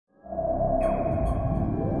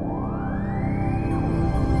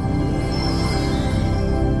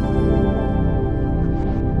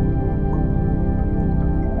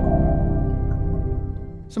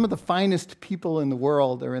Some of the finest people in the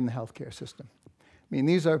world are in the healthcare system. I mean,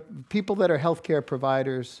 these are people that are healthcare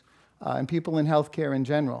providers and people in healthcare in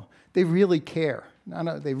general. They really care.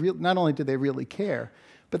 Not only do they really care,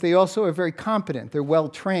 but they also are very competent. They're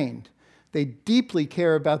well-trained. They deeply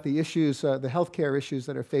care about the issues, the healthcare issues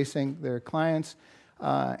that are facing their clients,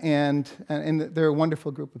 and they're a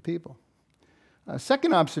wonderful group of people.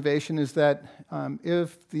 Second observation is that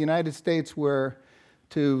if the United States were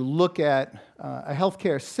to look at a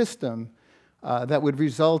healthcare system that would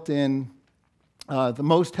result in the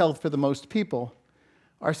most health for the most people,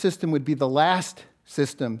 our system would be the last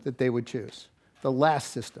system that they would choose, the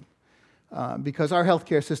last system, because our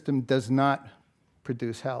healthcare system does not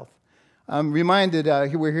produce health. I'm reminded,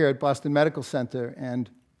 we're here at Boston Medical Center, and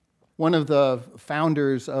one of the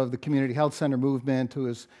founders of the Community Health Center movement, who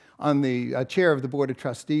is on the chair of the Board of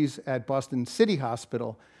Trustees at Boston City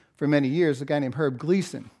Hospital for many years, a guy named Herb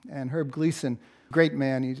Gleason. And Herb Gleason, great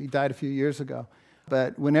man, he died a few years ago.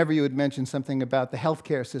 But whenever you would mention something about the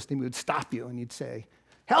healthcare system, he would stop you and he'd say,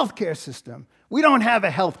 "Healthcare system? We don't have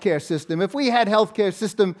a healthcare system. If we had a healthcare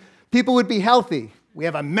system, people would be healthy. We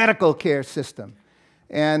have a medical care system."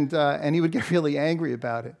 And he would get really angry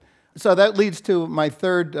about it. So that leads to my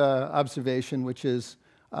third observation, which is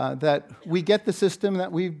that we get the system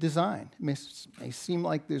that we've designed. It may seem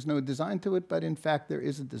like there's no design to it, but in fact there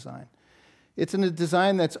is a design. It's a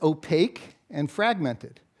design that's opaque and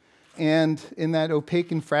fragmented. And in that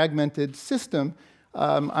opaque and fragmented system,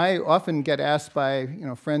 I often get asked by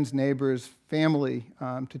friends, neighbors, family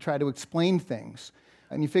to try to explain things.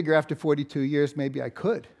 And you figure after 42 years, maybe I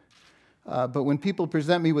could. But when people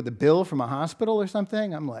present me with a bill from a hospital or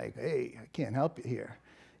something, I'm like, hey, I can't help you here.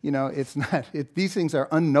 It's not, these things are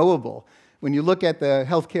unknowable. When you look at the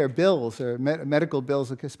healthcare bills or medical bills,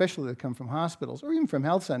 especially that come from hospitals, or even from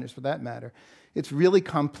health centers for that matter, it's really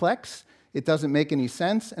complex. It doesn't make any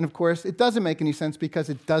sense. And of course, it doesn't make any sense because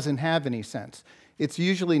it doesn't have any sense. It's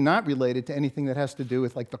usually not related to anything that has to do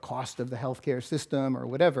with like the cost of the healthcare system or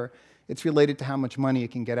whatever. It's related to how much money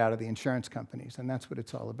it can get out of the insurance companies, and that's what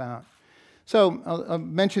it's all about. So I'll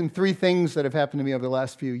mention three things that have happened to me over the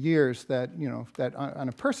last few years that, that on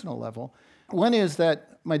a personal level. One is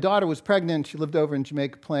that my daughter was pregnant. She lived over in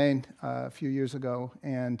Jamaica Plain a few years ago,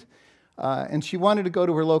 and she wanted to go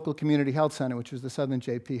to her local community health center, which was the Southern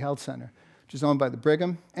JP Health Center, which is owned by the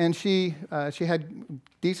Brigham. And she had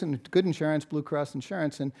good insurance, Blue Cross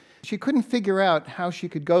insurance, and she couldn't figure out how she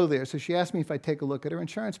could go there. So she asked me if I'd take a look at her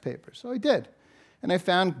insurance papers. So I did. And I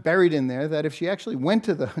found buried in there that if she actually went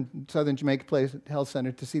to the Southern Jamaica Plain Health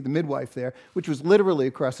Center to see the midwife there, which was literally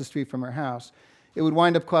across the street from her house, it would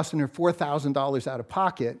wind up costing her $4,000 out of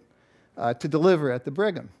pocket to deliver at the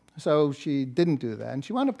Brigham. So she didn't do that. And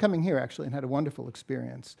she wound up coming here, actually, and had a wonderful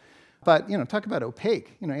experience. But, talk about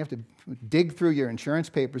opaque. You have to dig through your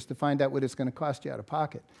insurance papers to find out what it's going to cost you out of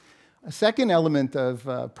pocket. A second element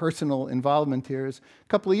of personal involvement here is a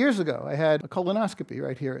couple of years ago, I had a colonoscopy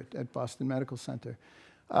right here at Boston Medical Center.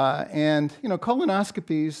 And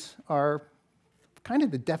colonoscopies are kind of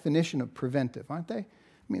the definition of preventive, aren't they? I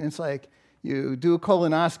mean, it's like you do a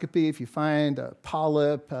colonoscopy, if you find a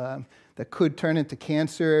polyp that could turn into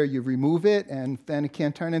cancer, you remove it, and then it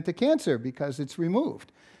can't turn into cancer because it's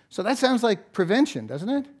removed. So that sounds like prevention, doesn't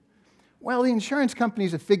it? Well, the insurance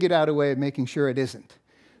companies have figured out a way of making sure it isn't.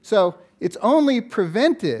 So it's only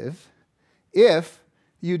preventive if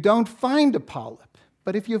you don't find a polyp.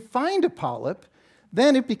 But if you find a polyp,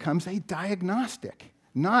 then it becomes a diagnostic,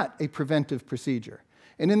 not a preventive procedure.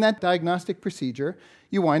 And in that diagnostic procedure,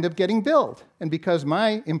 you wind up getting billed. And because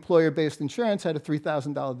my employer-based insurance had a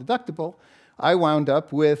 $3,000 deductible, I wound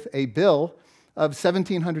up with a bill of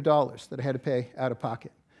 $1,700 that I had to pay out of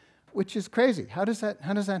pocket, which is crazy. How does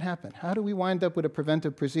that happen? How do we wind up with a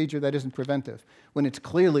preventive procedure that isn't preventive when it's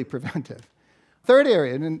clearly preventive? Third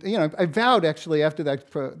area, and I vowed actually after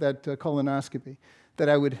that colonoscopy that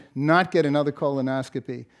I would not get another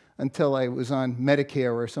colonoscopy until I was on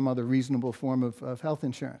Medicare or some other reasonable form of health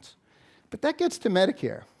insurance. But that gets to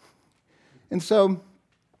Medicare. And so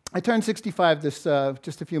I turned 65 just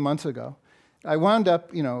a few months ago. I wound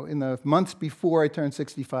up, in the months before I turned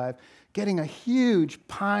 65, getting a huge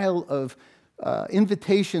pile of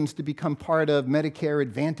invitations to become part of Medicare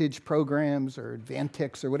Advantage programs or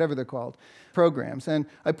Advantix or whatever they're called, programs. And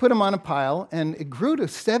I put them on a pile, and it grew to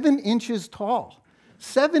 7 inches tall.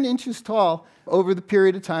 7 inches tall over the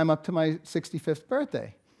period of time up to my 65th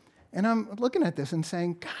birthday. And I'm looking at this and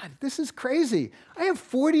saying, God, this is crazy. I have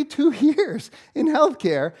 42 years in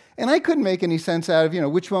healthcare, and I couldn't make any sense out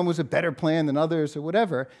of, which one was a better plan than others or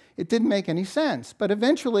whatever. It didn't make any sense. But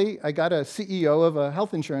eventually, I got a CEO of a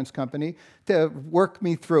health insurance company to work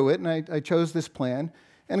me through it, and I chose this plan.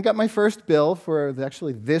 and I got my first bill for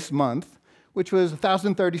actually this month, which was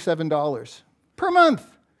 $1,037 per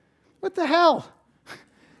month. What the hell?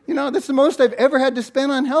 You know, that's the most I've ever had to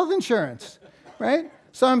spend on health insurance, right?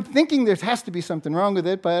 So I'm thinking there has to be something wrong with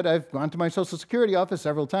it, but I've gone to my Social Security office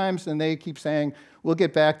several times, and they keep saying, we'll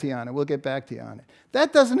get back to you on it, we'll get back to you on it.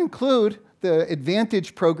 That doesn't include the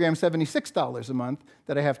Advantage program, $76 a month,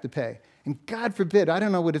 that I have to pay. And God forbid, I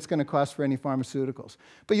don't know what it's going to cost for any pharmaceuticals.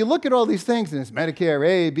 But you look at all these things, and it's Medicare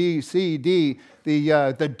A, B, C, D,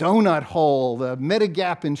 the donut hole, the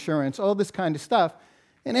Medigap insurance, all this kind of stuff.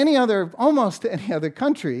 In almost any other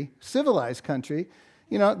country, civilized country,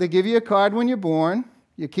 you know, they give you a card when you're born,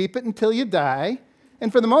 you keep it until you die,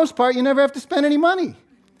 and for the most part, you never have to spend any money.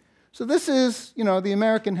 So this is, you know, the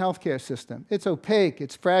American healthcare system. It's opaque,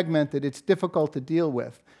 it's fragmented, it's difficult to deal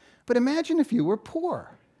with. But imagine if you were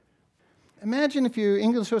poor. Imagine if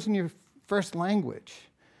English wasn't your first language.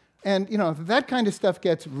 And, you know, that kind of stuff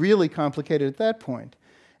gets really complicated at that point.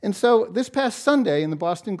 And so this past Sunday in the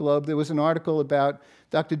Boston Globe, there was an article about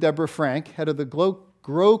Dr. Deborah Frank, head of the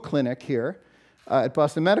Grow Clinic here at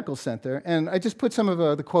Boston Medical Center. And I just put some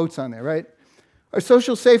of the quotes on there, right? Our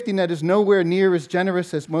social safety net is nowhere near as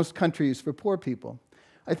generous as most countries for poor people.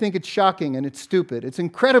 I think it's shocking and it's stupid. It's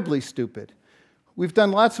incredibly stupid. We've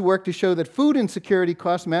done lots of work to show that food insecurity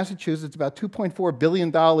costs Massachusetts about $2.4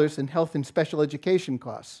 billion in health and special education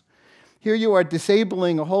costs. Here you are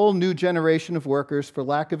disabling a whole new generation of workers for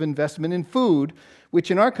lack of investment in food,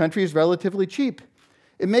 which in our country is relatively cheap.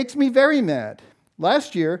 It makes me very mad.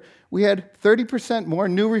 Last year, we had 30% more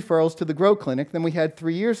new referrals to the Grow Clinic than we had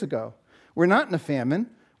 3 years ago. We're not in a famine.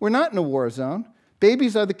 We're not in a war zone.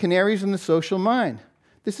 Babies are the canaries in the social mine.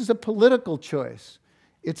 This is a political choice.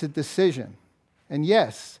 It's a decision. And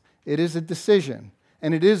yes, it is a decision,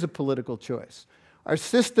 and it is a political choice. Our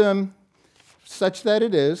system, such that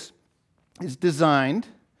it is designed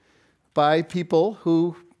by people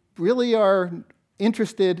who really are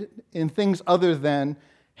interested in things other than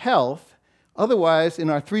health. Otherwise, in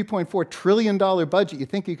our $3.4 trillion budget, you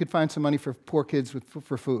think you could find some money for poor kids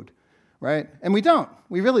for food, right? And we don't.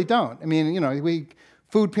 We really don't. I mean, you know,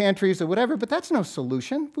 food pantries or whatever, but that's no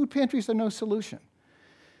solution. Food pantries are no solution.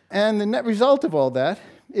 And the net result of all that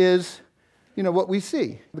is, you know, what we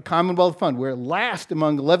see. The Commonwealth Fund, we're last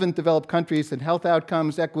among 11 developed countries in health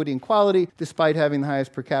outcomes, equity, and quality, despite having the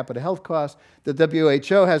highest per capita health costs. The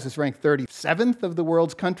WHO has us ranked 37th of the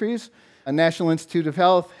world's countries. A National Institute of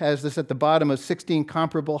Health has this at the bottom of 16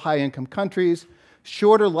 comparable high-income countries.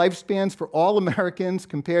 Shorter lifespans for all Americans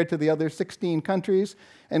compared to the other 16 countries,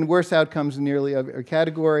 and worse outcomes in nearly every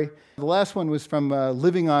category. The last one was from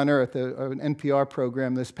Living on Earth, an NPR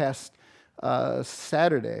program this past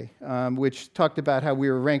Saturday, which talked about how we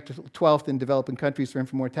were ranked 12th in developing countries for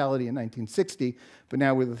infant mortality in 1960, but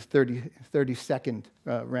now we're the 32nd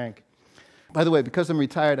rank. By the way, because I'm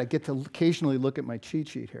retired, I get to occasionally look at my cheat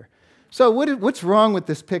sheet here. So what's wrong with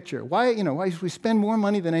this picture? Why we spend more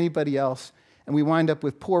money than anybody else, and we wind up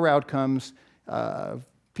with poor outcomes,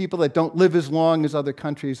 people that don't live as long as other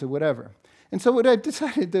countries or whatever. And so what I've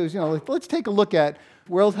decided to do is, let's take a look at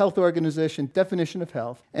World Health Organization definition of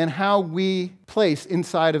health and how we place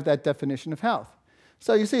inside of that definition of health.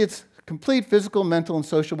 So you see, it's complete physical, mental, and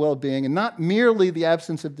social well-being, and not merely the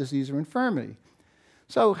absence of disease or infirmity.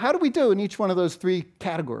 So how do we do in each one of those three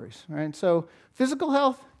categories, right? So physical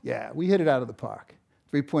health, yeah, we hit it out of the park.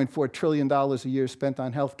 $3.4 trillion a year spent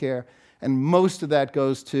on healthcare, and most of that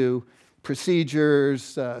goes to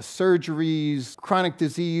procedures, surgeries, chronic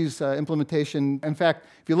disease implementation. In fact,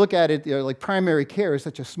 if you look at it, like primary care is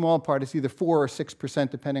such a small part. It's either 4 or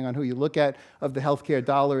 6%, depending on who you look at, of the healthcare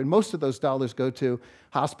dollar. And most of those dollars go to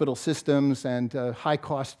hospital systems and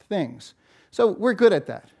high-cost things. So we're good at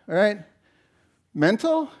that, all right?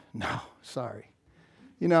 Mental? No, sorry.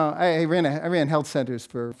 I ran health centers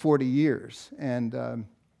for 40 years, and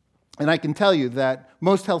I can tell you that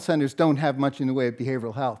most health centers don't have much in the way of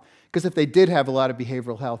behavioral health. Because if they did have a lot of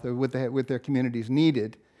behavioral health or what their communities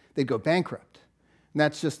needed, they'd go bankrupt. And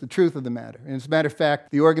that's just the truth of the matter. And as a matter of fact,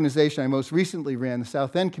 the organization I most recently ran, the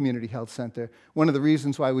South End Community Health Center, one of the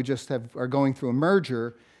reasons why we just are going through a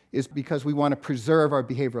merger is because we want to preserve our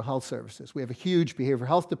behavioral health services. We have a huge behavioral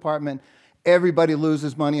health department. Everybody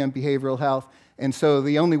loses money on behavioral health. And so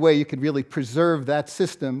the only way you could really preserve that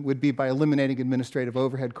system would be by eliminating administrative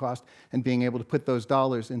overhead costs and being able to put those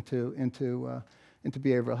dollars into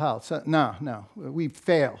behavioral health. So no, we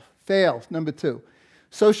fail. Number 2.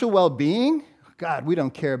 Social well-being, God, we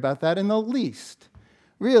don't care about that in the least.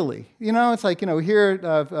 Really. It's like, here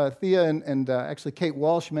Thea and actually Kate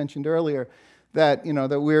Walsh mentioned earlier that,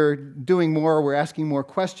 that we're doing more, we're asking more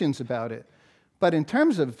questions about it. But in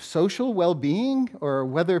terms of social well-being, or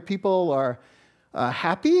whether people are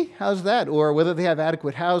happy, how's that? Or whether they have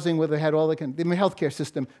adequate housing, whether they had all the healthcare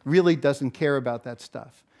system really doesn't care about that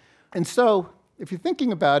stuff. And so, if you're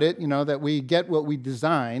thinking about it, that we get what we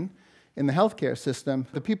design in the healthcare system,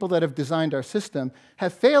 the people that have designed our system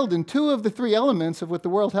have failed in 2 of the 3 elements of what the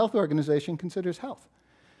World Health Organization considers health.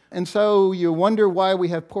 And so you wonder why we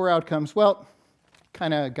have poor outcomes. Well,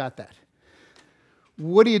 kind of got that.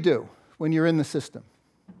 What do you do when you're in the system?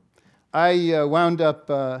 I wound up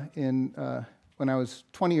when I was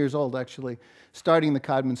 20 years old, actually, starting the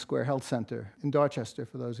Codman Square Health Center in Dorchester,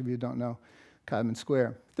 for those of you who don't know Codman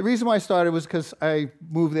Square. The reason why I started was because I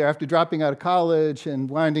moved there after dropping out of college and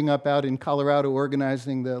winding up out in Colorado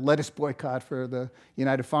organizing the lettuce boycott for the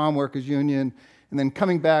United Farm Workers Union. And then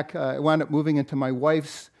coming back, I wound up moving into my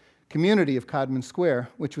wife's community of Codman Square,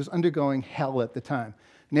 which was undergoing hell at the time.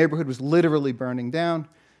 The neighborhood was literally burning down.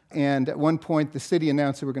 And at one point, the city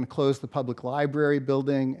announced they were going to close the public library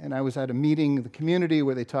building. And I was at a meeting in the community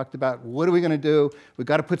where they talked about, what are we going to do? We've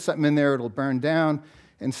got to put something in there. It'll burn down.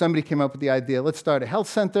 And somebody came up with the idea, let's start a health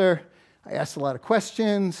center. I asked a lot of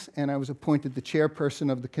questions, and I was appointed the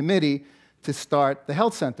chairperson of the committee to start the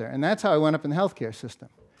health center. And that's how I went up in the healthcare system.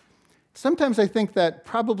 Sometimes I think that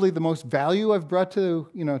probably the most value I've brought to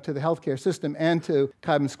the healthcare system and to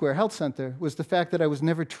Codman Square Health Center was the fact that I was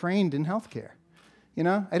never trained in healthcare.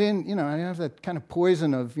 I didn't have that kind of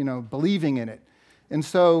poison of, believing in it. And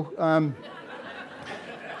so,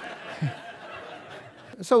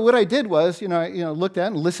 so what I did was, looked at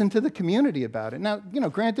and listened to the community about it. Now,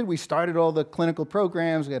 granted, we started all the clinical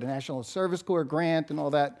programs. We had a National Service Corps grant and all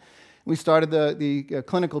that. We started the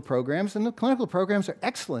clinical programs, and the clinical programs are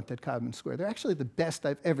excellent at Codman Square. They're actually the best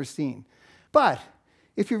I've ever seen. But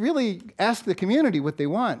if you really ask the community what they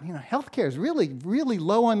want, healthcare is really, really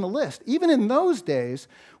low on the list. Even in those days,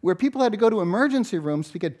 where people had to go to emergency rooms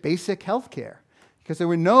to get basic healthcare, because there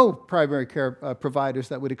were no primary care providers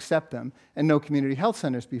that would accept them, and no community health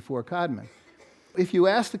centers before Codman. If you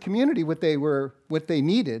asked the community what they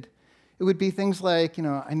needed, it would be things like,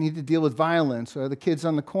 I need to deal with violence, or the kids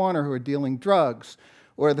on the corner who are dealing drugs,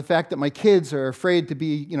 or the fact that my kids are afraid to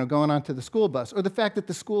be, going onto the school bus, or the fact that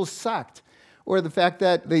the schools sucked, or the fact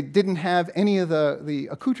that they didn't have any of the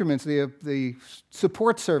accoutrements, the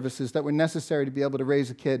support services that were necessary to be able to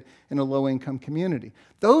raise a kid in a low-income community.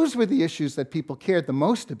 Those were the issues that people cared the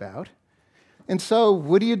most about. And so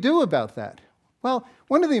what do you do about that? Well,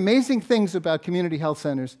 one of the amazing things about community health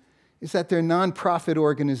centers is that they're nonprofit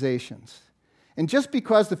organizations. And just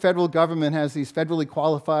because the federal government has these federally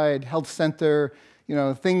qualified health center,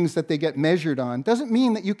 things that they get measured on, doesn't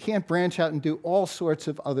mean that you can't branch out and do all sorts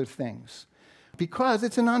of other things, because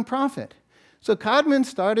it's a nonprofit. So Codman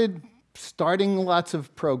starting lots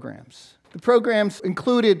of programs. The programs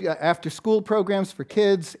included after-school programs for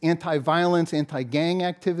kids, anti-violence, anti-gang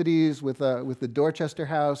activities with the Dorchester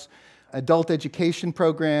House, adult education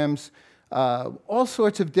programs, all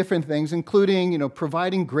sorts of different things, including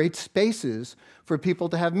providing great spaces for people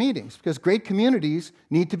to have meetings, because great communities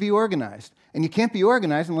need to be organized. And you can't be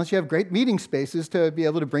organized unless you have great meeting spaces to be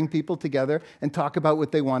able to bring people together and talk about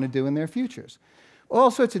what they want to do in their futures.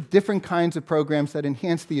 All sorts of different kinds of programs that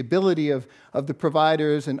enhance the ability of the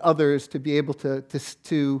providers and others to be able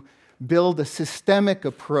to build a systemic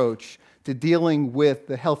approach to dealing with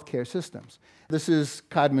the healthcare systems. This is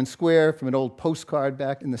Codman Square from an old postcard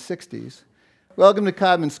back in the 60s. Welcome to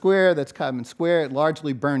Codman Square. That's Codman Square. It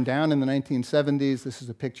largely burned down in the 1970s. This is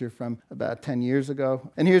a picture from about 10 years ago.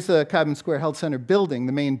 And here's the Codman Square Health Center building,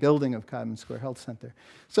 the main building of Codman Square Health Center.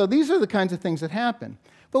 So these are the kinds of things that happen.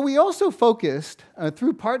 But we also focused,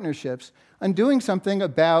 through partnerships, on doing something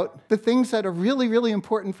about the things that are really, really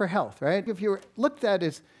important for health, right? If you were looked at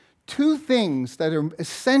as 2 things that are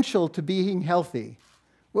essential to being healthy,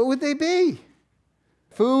 what would they be?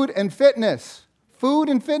 Food and fitness. Food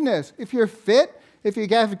and fitness. If you're fit, if you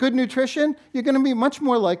have good nutrition, you're going to be much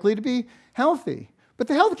more likely to be healthy. But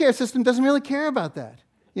the healthcare system doesn't really care about that.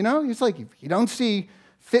 It's like you don't see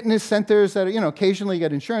fitness centers that are, occasionally you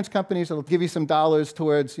get insurance companies that will give you some dollars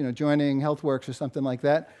towards, joining HealthWorks or something like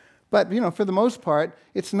that. But, for the most part,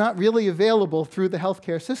 it's not really available through the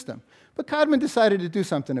healthcare system. But Codman decided to do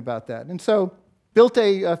something about that. And so built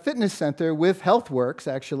a fitness center with HealthWorks,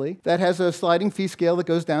 actually, that has a sliding fee scale that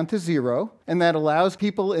goes down to 0, and that allows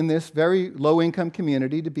people in this very low-income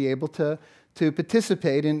community to be able to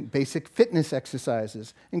participate in basic fitness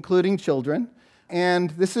exercises, including children. And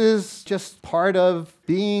this is just part of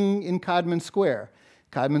being in Codman Square.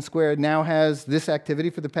 Codman Square now has this activity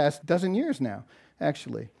for the past dozen years now,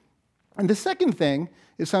 actually. And the second thing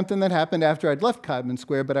is something that happened after I'd left Codman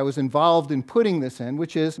Square, but I was involved in putting this in,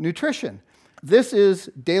 which is nutrition. This is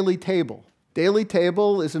Daily Table. Daily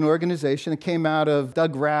Table is an organization that came out of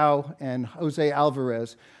Doug Rao and Jose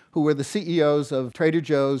Alvarez, who were the CEOs of Trader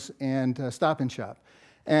Joe's and Stop and Shop.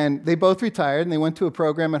 And they both retired, and they went to a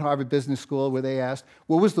program at Harvard Business School where they asked,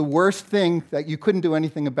 what was the worst thing that you couldn't do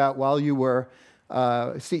anything about while you were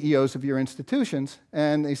CEOs of your institutions?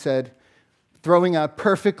 And they said, throwing out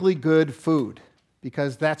perfectly good food,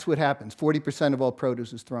 because that's what happens. 40% of all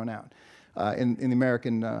produce is thrown out in the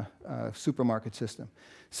American supermarket system.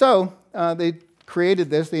 So they created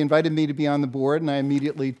this. They invited me to be on the board, and I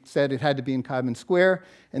immediately said it had to be in Codman Square.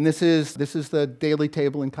 And this is the Daily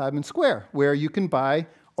Table in Codman Square, where you can buy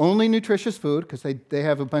only nutritious food, because they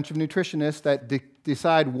have a bunch of nutritionists that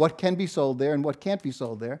decide what can be sold there and what can't be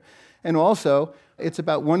sold there. And also, it's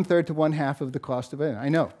about 1/3 to 1/2 of the cost of it. I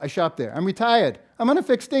know, I shop there. I'm retired. I'm on a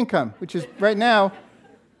fixed income, which is right now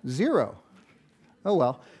 0. Oh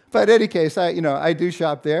well. But in any case, I do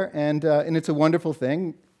shop there, and it's a wonderful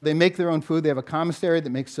thing. They make their own food. They have a commissary that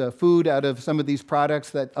makes food out of some of these products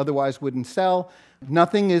that otherwise wouldn't sell.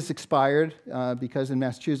 Nothing is expired because in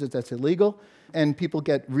Massachusetts that's illegal, and people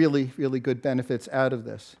get really, really good benefits out of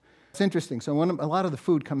this. It's interesting. So a lot of the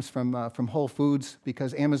food comes from Whole Foods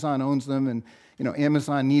because Amazon owns them, and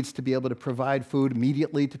Amazon needs to be able to provide food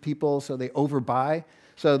immediately to people, so they overbuy.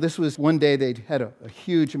 So this was one day they had a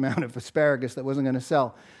huge amount of asparagus that wasn't going to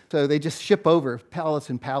sell. So they just ship over pallets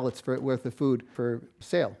and pallets worth of food for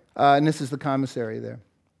sale. And this is the commissary there.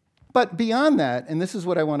 But beyond that, and this is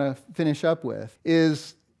what I want to finish up with,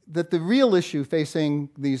 is that the real issue facing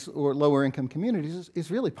these lower income communities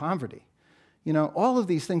is really poverty. All of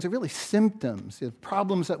these things are really symptoms of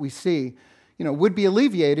problems that we see, would be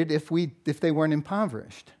alleviated if they weren't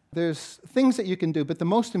impoverished. There's things that you can do, but the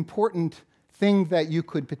most important thing that you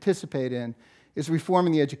could participate in is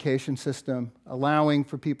reforming the education system, allowing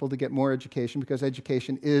for people to get more education, because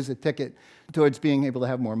education is a ticket towards being able to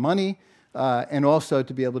have more money and also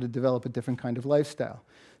to be able to develop a different kind of lifestyle.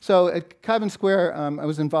 So at Codman Square, I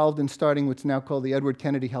was involved in starting what's now called the Edward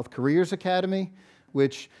Kennedy Health Careers Academy,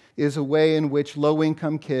 which is a way in which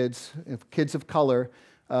low-income kids, kids of color,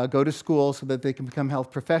 go to school so that they can become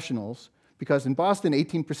health professionals. Because in Boston,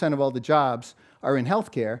 18% of all the jobs are in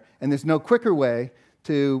healthcare, and there's no quicker way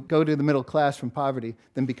to go to the middle class from poverty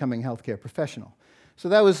than becoming a healthcare professional. So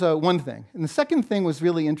that was one thing. And the second thing was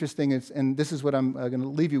really interesting, and this is what I'm going to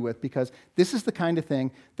leave you with, because this is the kind of thing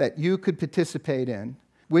that you could participate in,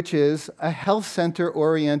 which is a health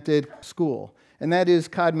center-oriented school, and that is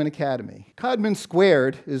Codman Academy. Codman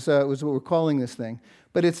Squared was what we're calling this thing,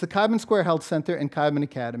 but it's the Codman Square Health Center and Codman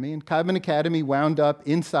Academy, and Codman Academy wound up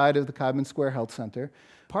inside of the Codman Square Health Center,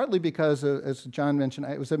 partly because, as John mentioned,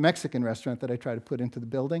 it was a Mexican restaurant that I tried to put into the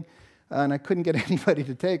building, and I couldn't get anybody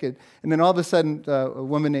to take it. And then all of a sudden, a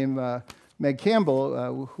woman named Meg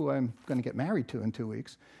Campbell, who I'm going to get married to in 2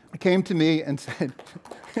 weeks, came to me and said,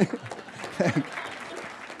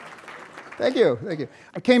 Thank you.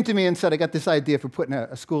 Came to me and said, I got this idea for putting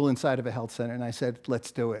a school inside of a health center, and I said,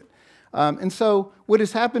 let's do it. And so what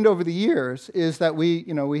has happened over the years is that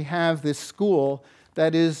we have this school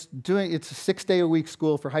that is it's a 6-day-a-week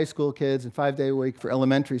school for high school kids and 5-day-a-week for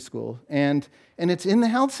elementary school. And it's in the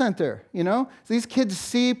health center, So these kids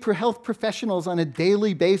see health professionals on a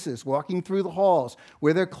daily basis, walking through the halls,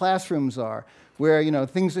 where their classrooms are, where,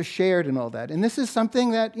 things are shared and all that. And this is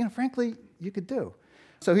something that, frankly, you could do.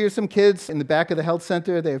 So here's some kids in the back of the health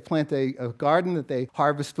center. They have planted a garden that they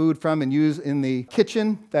harvest food from and use in the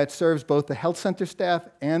kitchen that serves both the health center staff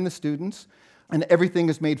and the students. And everything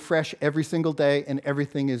is made fresh every single day, and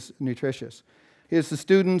everything is nutritious. Here's the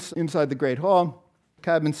students inside the Great Hall.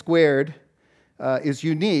 Codman Squared is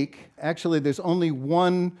unique. Actually, there's only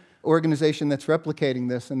one organization that's replicating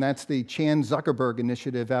this, and that's the Chan Zuckerberg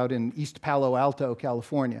Initiative out in East Palo Alto,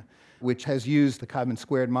 California, which has used the Codman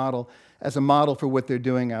Squared model as a model for what they're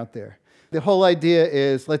doing out there. The whole idea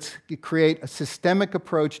is let's create a systemic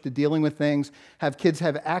approach to dealing with things, have kids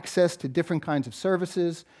have access to different kinds of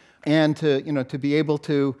services, and to be able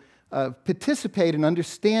to participate in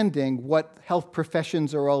understanding what health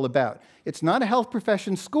professions are all about. It's not a health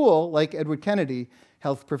profession school like Edward Kennedy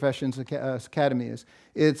Health Professions Academy is.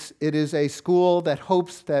 It is a school that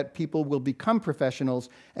hopes that people will become professionals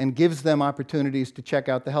and gives them opportunities to check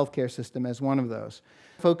out the healthcare system as one of those.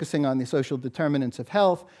 Focusing on the social determinants of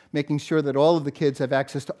health, making sure that all of the kids have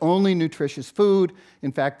access to only nutritious food.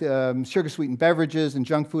 In fact, sugar-sweetened beverages and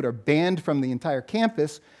junk food are banned from the entire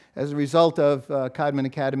campus as a result of Codman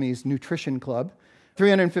Academy's Nutrition Club.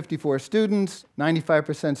 354 students,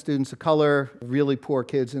 95% students of color, really poor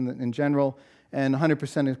kids in general, and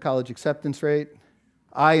 100% of college acceptance rate.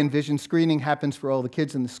 Eye and vision screening happens for all the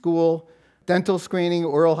kids in the school. Dental screening,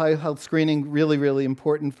 oral health screening, really, really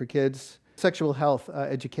important for kids. Sexual health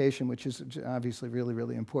education, which is obviously really,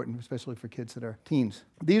 really important, especially for kids that are teens.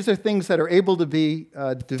 These are things that are able to be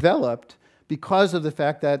developed because of the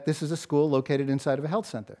fact that this is a school located inside of a health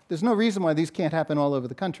center. There's no reason why these can't happen all over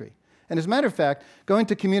the country. And as a matter of fact, going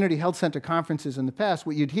to community health center conferences in the past,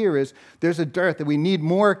 what you'd hear is there's a dearth, that we need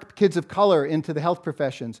more kids of color into the health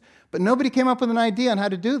professions. But nobody came up with an idea on how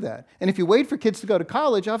to do that. And if you wait for kids to go to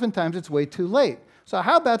college, oftentimes it's way too late. So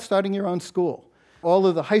how about starting your own school? All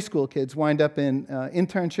of the high school kids wind up in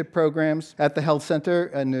internship programs at the health center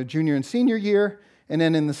in their junior and senior year. And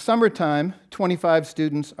then in the summertime, 25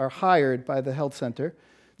 students are hired by the health center.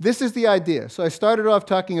 This is the idea. So I started off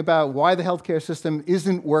talking about why the healthcare system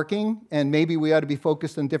isn't working, and maybe we ought to be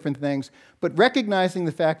focused on different things, but recognizing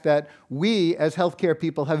the fact that we, as healthcare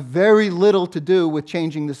people, have very little to do with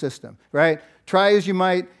changing the system, right? Try as you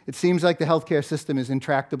might, it seems like the healthcare system is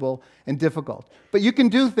intractable and difficult. But you can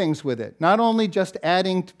do things with it, not only just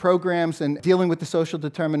adding to programs and dealing with the social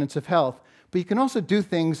determinants of health, but you can also do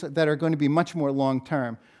things that are going to be much more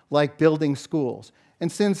long-term, like building schools.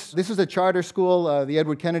 And since this is a charter school, the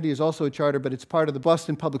Edward Kennedy is also a charter, but it's part of the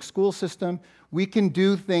Boston public school system, we can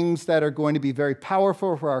do things that are going to be very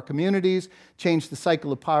powerful for our communities, change the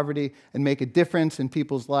cycle of poverty, and make a difference in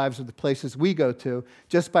people's lives or the places we go to,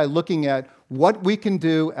 just by looking at what we can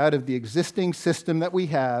do out of the existing system that we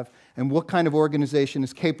have and what kind of organization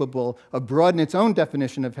is capable of broadening its own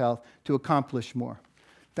definition of health to accomplish more.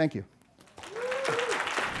 Thank you.